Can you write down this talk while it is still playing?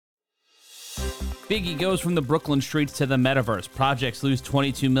Biggie goes from the Brooklyn streets to the metaverse. Projects lose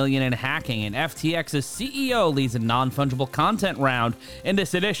 $22 million in hacking, and FTX's CEO leads a non-fungible content round in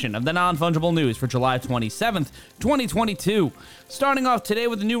this edition of the Non-Fungible News for July 27th, 2022. Starting off today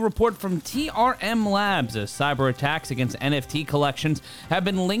with a new report from TRM Labs, as cyber attacks against NFT collections have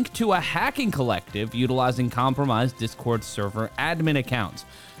been linked to a hacking collective utilizing compromised Discord server admin accounts,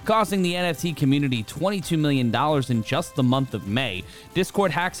 costing the NFT community $22 million in just the month of May.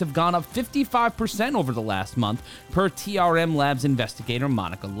 Discord hacks have gone up 55% over the last month, per TRM Labs investigator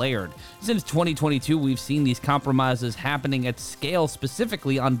Monica Laird. Since 2022, we've seen these compromises happening at scale,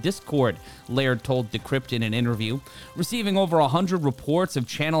 specifically on Discord, Laird told Decrypt in an interview. Receiving over 100 reports of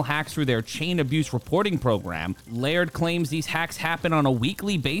channel hacks through their chain abuse reporting program, Laird claims these hacks happen on a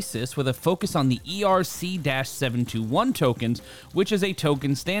weekly basis with a focus on the ERC-721 tokens, which is a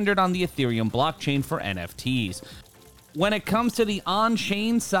token standard on the Ethereum blockchain for NFTs. When it comes to the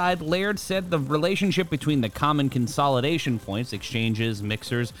on-chain side, Laird said the relationship between the common consolidation points, exchanges,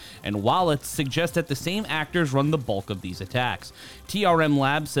 mixers, and wallets suggests that the same actors run the bulk of these attacks. TRM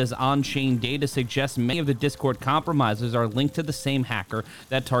Labs says on-chain data suggests many of the Discord compromises are linked to the same hacker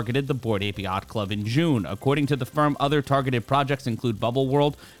that targeted the Bored Ape Yacht Club in June. According to the firm, other targeted projects include Bubble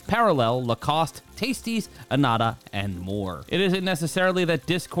World, Parallel, Lacoste, Tasties, Anata, and more. It isn't necessarily that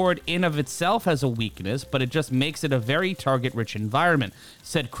Discord in of itself has a weakness, but it just makes it a very target-rich environment,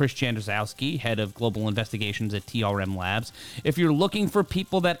 said Chris Jandrzejewski, head of global investigations at TRM Labs. If you're looking for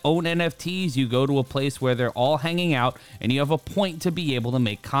people that own NFTs, you go to a place where they're all hanging out, and you have a point to be able to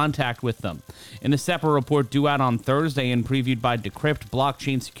make contact with them. In a separate report due out on Thursday and previewed by Decrypt,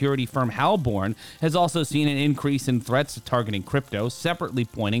 blockchain security firm Halborn has also seen an increase in threats targeting crypto, separately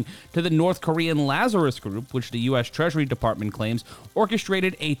pointing to the North Korean Lazarus Group, which the U.S. Treasury Department claims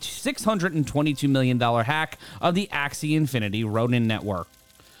orchestrated a $622 million hack of the Axie Infinity Ronin network.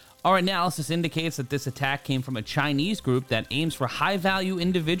 Our analysis indicates that this attack came from a Chinese group that aims for high-value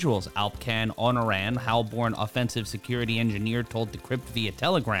individuals, Alpcan Onaran, Halborn offensive security engineer, told Decrypt via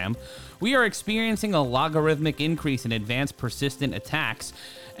Telegram. We are experiencing a logarithmic increase in advanced persistent attacks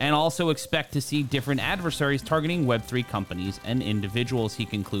and also expect to see different adversaries targeting Web3 companies and individuals, he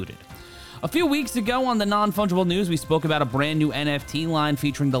concluded. A few weeks ago on the Non-Fungible News, we spoke about a brand new NFT line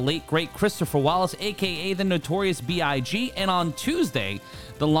featuring the late, great Christopher Wallace, aka the Notorious B.I.G., and on Tuesday,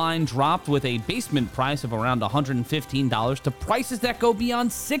 the line dropped with a basement price of around $115 to prices that go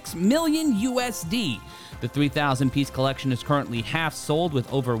beyond $6 million USD. The 3,000-piece collection is currently half sold,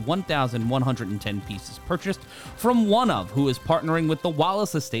 with over 1,110 pieces purchased from OneOf, who is partnering with the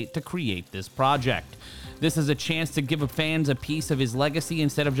Wallace estate to create this project. This is a chance to give fans a piece of his legacy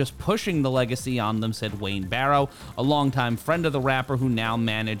instead of just pushing the legacy on them, said Wayne Barrow, a longtime friend of the rapper who now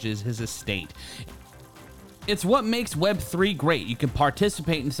manages his estate. It's what makes Web3 great. You can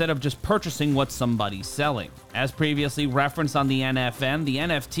participate instead of just purchasing what somebody's selling. As previously referenced on the NFN, the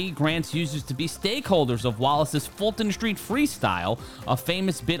NFT grants users to be stakeholders of Wallace's Fulton Street Freestyle, a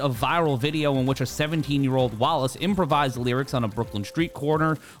famous bit of viral video in which a 17-year-old Wallace improvised lyrics on a Brooklyn street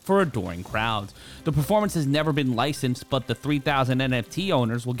corner for adoring crowds. The performance has never been licensed, but the 3,000 NFT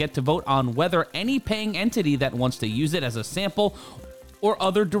owners will get to vote on whether any paying entity that wants to use it as a sample or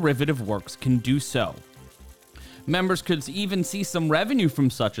other derivative works can do so. Members could even see some revenue from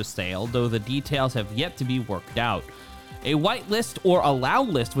such a sale, though the details have yet to be worked out. A whitelist or allow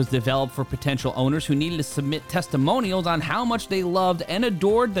list was developed for potential owners who needed to submit testimonials on how much they loved and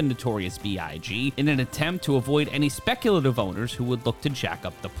adored the Notorious B.I.G. in an attempt to avoid any speculative owners who would look to jack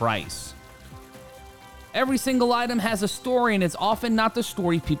up the price. Every single item has a story, and it's often not the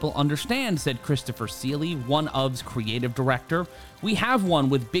story people understand, said Christopher Seeley, OneOf's creative director. We have one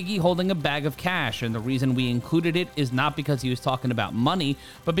with Biggie holding a bag of cash, and the reason we included it is not because he was talking about money,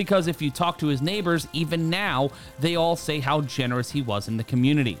 but because if you talk to his neighbors, even now, they all say how generous he was in the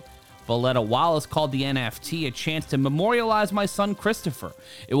community. Valletta Wallace called the NFT a chance to memorialize my son Christopher.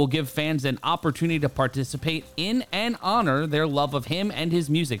 It will give fans an opportunity to participate in and honor their love of him and his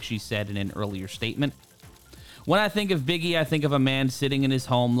music, she said in an earlier statement. When I think of Biggie, I think of a man sitting in his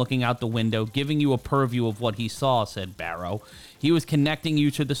home looking out the window, giving you a purview of what he saw, said Barrow. He was connecting you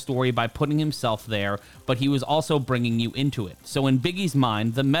to the story by putting himself there, but he was also bringing you into it. So in Biggie's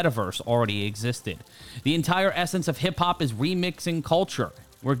mind, the metaverse already existed. The entire essence of hip-hop is remixing culture.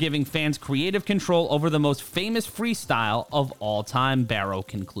 We're giving fans creative control over the most famous freestyle of all time, Barrow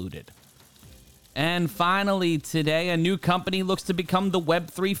concluded. And finally, today, a new company looks to become the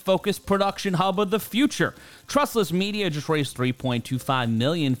Web3-focused production hub of the future. Trustless Media just raised $3.25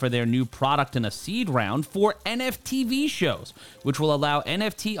 million for their new product in a seed round for NFTV shows, which will allow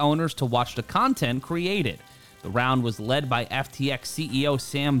NFT owners to watch the content created. The round was led by FTX CEO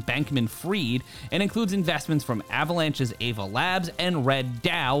Sam Bankman-Fried and includes investments from Avalanche's Ava Labs and Red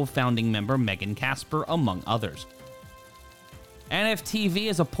DAO founding member Megan Casper, among others. NFTV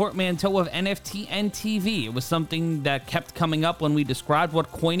is a portmanteau of NFT and TV. It was something that kept coming up when we described what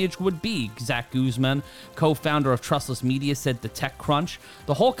coinage would be. Zach Guzman, co-founder of Trustless Media, said to TechCrunch,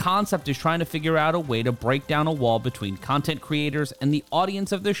 "The whole concept is trying to figure out a way to break down a wall between content creators and the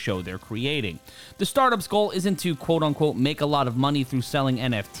audience of the show they're creating. The startup's goal isn't to quote-unquote make a lot of money through selling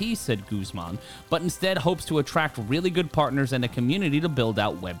NFTs," said Guzman, but instead hopes to attract really good partners and a community to build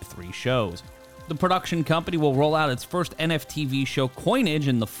out Web3 shows. The production company will roll out its first NFTV show, Coinage,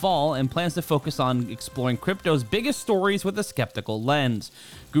 in the fall and plans to focus on exploring crypto's biggest stories with a skeptical lens.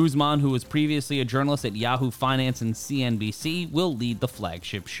 Guzman, who was previously a journalist at Yahoo Finance and CNBC, will lead the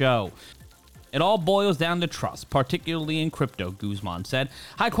flagship show. "It all boils down to trust, particularly in crypto," Guzman said.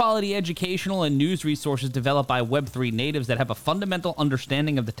 "High-quality educational and news resources developed by Web3 natives that have a fundamental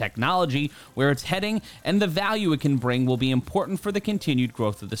understanding of the technology, where it's heading, and the value it can bring will be important for the continued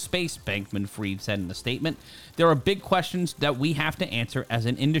growth of the space," Bankman-Fried said in a statement. "There are big questions that we have to answer as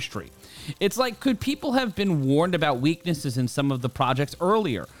an industry. It's like, could people have been warned about weaknesses in some of the projects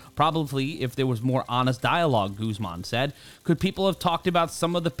earlier? Probably if there was more honest dialogue," Guzman said. "Could people have talked about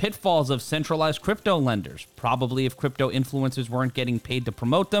some of the pitfalls of centralized crypto lenders? Probably if crypto influencers weren't getting paid to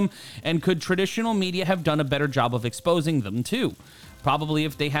promote them. And could traditional media have done a better job of exposing them too? Probably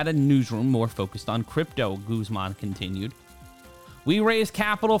if they had a newsroom more focused on crypto," Guzman continued. "We raised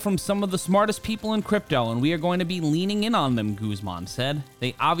capital from some of the smartest people in crypto, and we are going to be leaning in on them," Guzman said.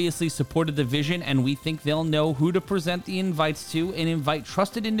 "They obviously supported the vision, and we think they'll know who to present the invites to and invite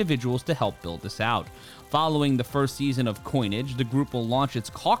trusted individuals to help build this out." Following the first season of Coinage, the group will launch its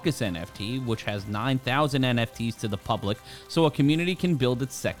Caucus NFT, which has 9,000 NFTs to the public, so a community can build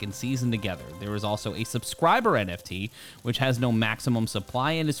its second season together. There is also a subscriber NFT, which has no maximum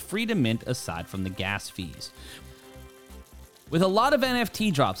supply and is free to mint aside from the gas fees. With a lot of NFT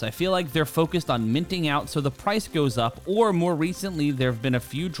drops, I feel like they're focused on minting out so the price goes up, or more recently, there have been a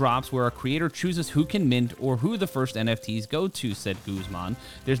few drops where a creator chooses who can mint or who the first NFTs go to, said Guzman.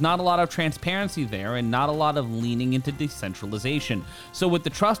 There's not a lot of transparency there and not a lot of leaning into decentralization. So with the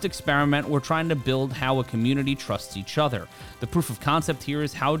trust experiment, we're trying to build how a community trusts each other. The proof of concept here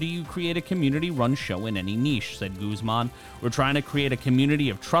is how do you create a community-run show in any niche, said Guzman. We're trying to create a community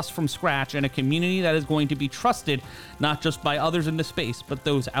of trust from scratch and a community that is going to be trusted not just by others in the space, but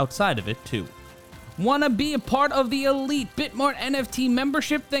those outside of it too. Want to be a part of the elite Bitmart NFT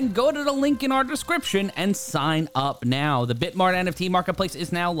membership? Then go to the link in our description and sign up now. The Bitmart NFT marketplace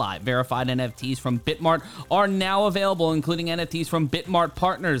is now live. Verified NFTs from Bitmart are now available, including NFTs from Bitmart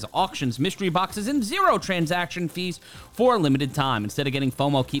partners, auctions, mystery boxes, and 0 transaction fees for a limited time. Instead of getting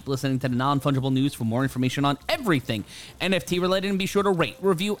FOMO, keep listening to the non-fungible news for more information on everything NFT related, and be sure to rate,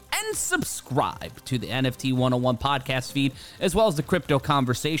 review, and subscribe to the NFT 101 podcast feed, as well as the Crypto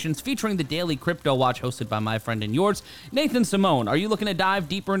Conversations featuring the Daily Crypto Watch hosted by my friend and yours, Nathan Simone. Are you looking to dive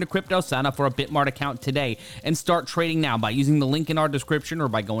deeper into crypto? Sign up for a Bitmart account today and start trading now by using the link in our description or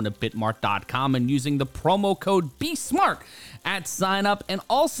by going to bitmart.com and using the promo code BeSmart at sign up. And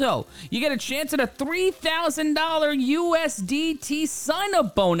also, you get a chance at a $3,000 USDT sign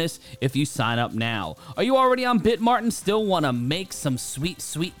up bonus if you sign up now. Are you already on Bitmart and still want to make some sweet,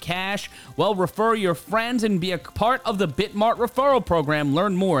 sweet cash? Well, refer your friends and be a part of the Bitmart referral program.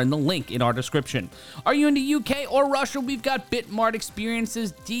 Learn more in the link in our description. Are you in the UK or Russia? We've got Bitmart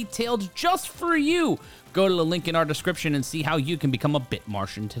experiences detailed just for you. Go to the link in our description and see how you can become a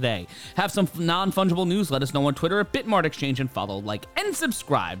Bitmartian today. Have some non-fungible news? Let us know on Twitter at Bitmart Exchange and follow, like, and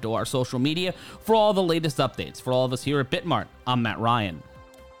subscribe to our social media for all the latest updates. For all of us here at Bitmart, I'm Matt Ryan.